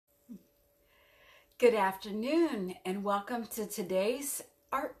Good afternoon and welcome to today's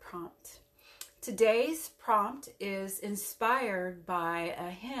art prompt. Today's prompt is inspired by a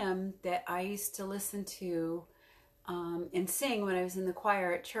hymn that I used to listen to and sing when I was in the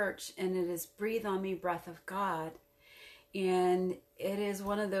choir at church, and it is Breathe on Me, Breath of God. And it is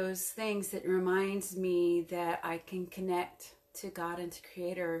one of those things that reminds me that I can connect to God and to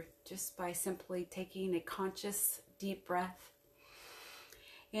Creator just by simply taking a conscious deep breath.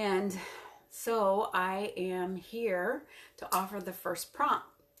 And so I am here to offer the first prompt.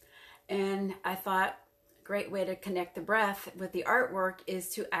 And I thought a great way to connect the breath with the artwork is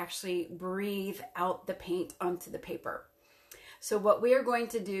to actually breathe out the paint onto the paper. So what we are going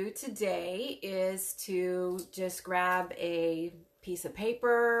to do today is to just grab a piece of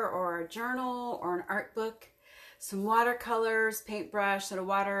paper or a journal or an art book, some watercolors, paintbrush, and a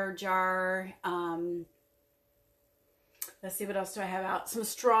water jar. Let's see, what else do I have out? Some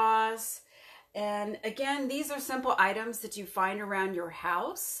straws. And again, these are simple items that you find around your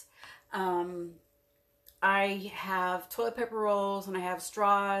house. I have toilet paper rolls and I have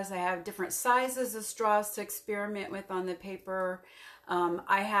straws. I have different sizes of straws to experiment with on the paper.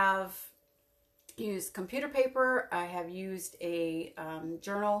 I have used computer paper. I have used a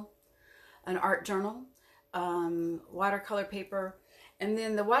journal, an art journal, watercolor paper. And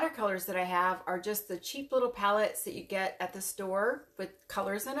then the watercolors that I have are just the cheap little palettes that you get at the store with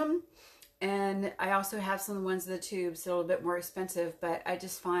colors in them. And I also have some of the ones in the tubes that are a little bit more expensive, but I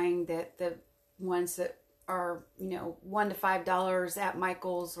just find that the ones that are, $1 to $5 at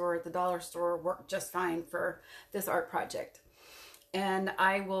Michael's or at the dollar store work just fine for this art project. And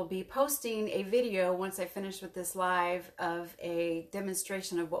I will be posting a video once I finish with this live of a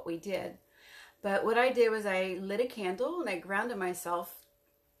demonstration of what we did. But what I did was I lit a candle and I grounded myself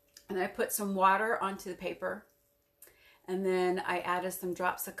and I put some water onto the paper. And then I added some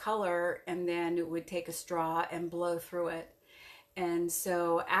drops of color and then would take a straw and blow through it. And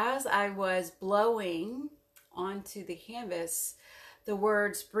so as I was blowing onto the canvas, the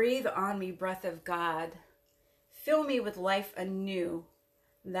words, "Breathe on me, breath of God. Fill me with life anew,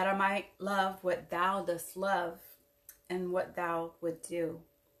 that I might love what thou dost love and what thou would do.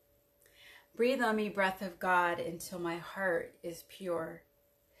 Breathe on me, breath of God, until my heart is pure,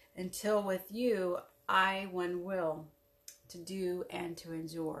 until with you I one will, to do and to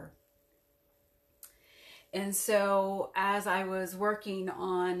endure." And so as I was working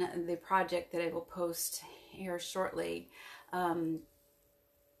on the project that I will post here shortly, I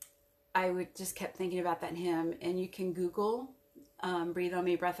would just kept thinking about that hymn. And you can Google Breathe on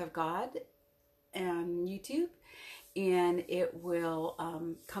Me, Breath of God on YouTube, and it will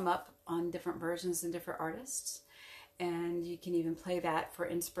come up on different versions and different artists. And you can even play that for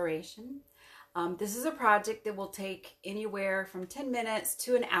inspiration. This is a project that will take anywhere from 10 minutes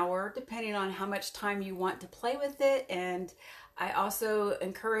to an hour, depending on how much time you want to play with it. And I also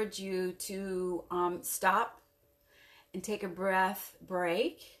encourage you to stop and take a breath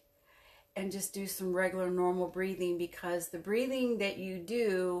break and just do some regular normal breathing, because the breathing that you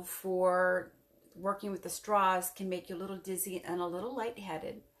do for working with the straws can make you a little dizzy and a little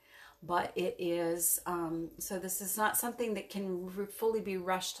lightheaded. But it is, so this is not something that can fully be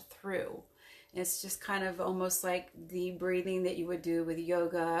rushed through. It's just kind of almost like the breathing that you would do with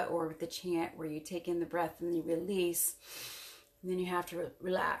yoga or with the chant, where you take in the breath and you release, and then you have to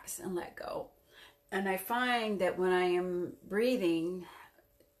relax and let go. And I find that when I am breathing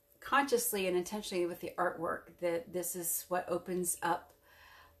consciously and intentionally with the artwork, that this is what opens up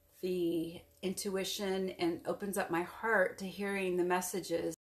the intuition and opens up my heart to hearing the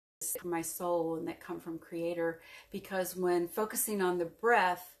messages from my soul and that come from Creator. Because when focusing on the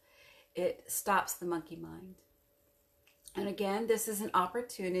breath, it stops the monkey mind. And again, this is an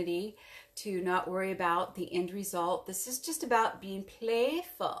opportunity to not worry about the end result. This is just about being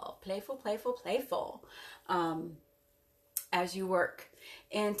playful as you work,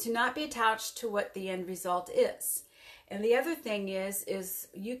 and to not be attached to what the end result is. And the other thing is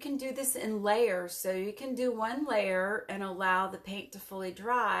you can do this in layers. So you can do one layer and allow the paint to fully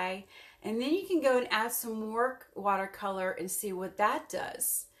dry, and then you can go and add some more watercolor and see what that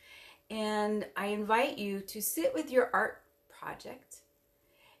does. And I invite you to sit with your art project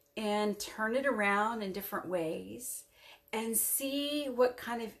and turn it around in different ways and see what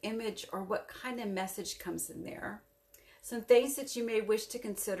kind of image or what kind of message comes in there. Some things that you may wish to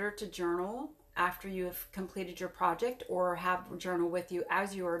consider to journal after you have completed your project, or have a journal with you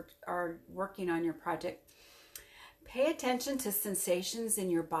as you are working on your project. Pay attention to sensations in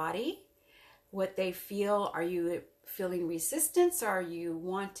your body, what they feel. Are you feeling resistance? Are you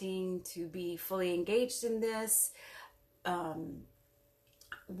wanting to be fully engaged in this?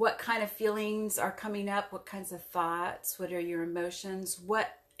 what kind of feelings are coming up, what kinds of thoughts, what are your emotions,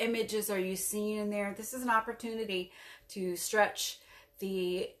 what images are you seeing in there. This is an opportunity to stretch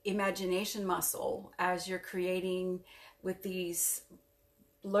the imagination muscle as you're creating with these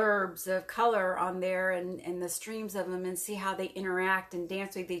blurbs of color on there and the streams of them, and see how they interact and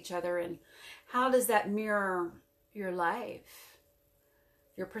dance with each other, and how does that mirror your life,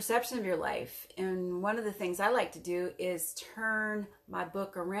 your perception of your life. And one of the things I like to do is turn my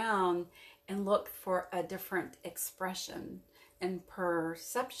book around and look for a different expression and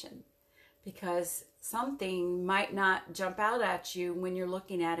perception, because something might not jump out at you when you're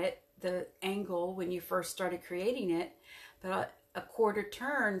looking at it, the angle when you first started creating it, but a quarter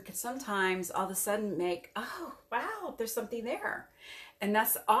turn could sometimes all of a sudden make, oh, wow, there's something there. And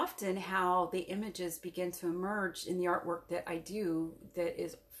that's often how the images begin to emerge in the artwork that I do, that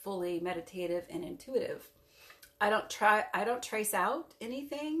is fully meditative and intuitive. I don't trace out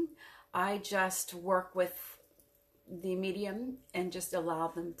anything. I just work with the medium and just allow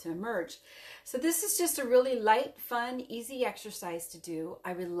them to emerge. So this is just a really light, fun, easy exercise to do.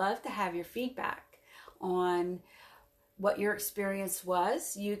 I would love to have your feedback on what your experience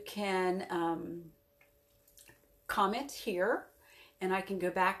was. You can comment here, and I can go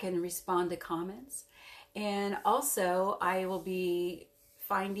back and respond to comments. And also, I will be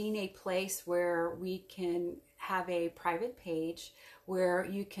finding a place where we can have a private page where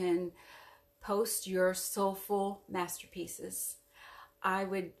you can post your soulful masterpieces. I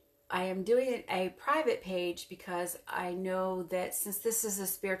am doing a private page because I know that since this is a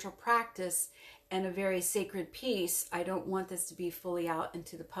spiritual practice and a very sacred piece, I don't want this to be fully out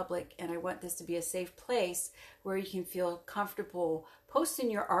into the public, and I want this to be a safe place where you can feel comfortable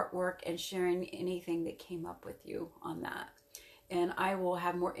posting your artwork and sharing anything that came up with you on that. And I will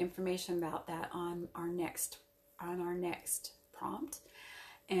have more information about that on our next prompt.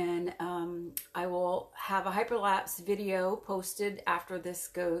 And I will have a hyperlapse video posted after this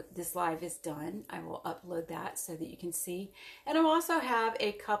live is done. I will upload that so that you can see. And I'll also have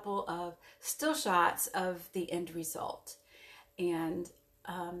a couple of still shots of the end result. And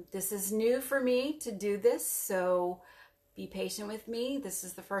this is new for me to do this, so be patient with me. This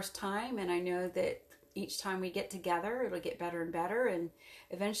is the first time, and I know that each time we get together, it'll get better and better, and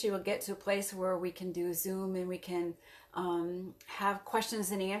eventually we'll get to a place where we can do Zoom and we can have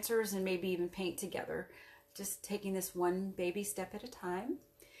questions and answers and maybe even paint together. Just taking this one baby step at a time.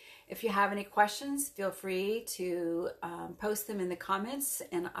 If you have any questions, feel free to post them in the comments,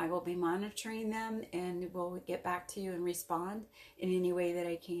 and I will be monitoring them and will get back to you and respond in any way that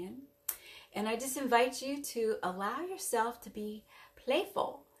I can. And I just invite you to allow yourself to be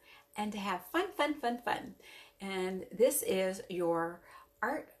playful and to have fun. And this is your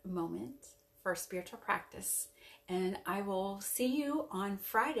art moment for spiritual practice. And I will see you on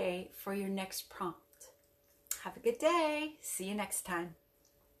Friday for your next prompt. Have a good day. See you next time.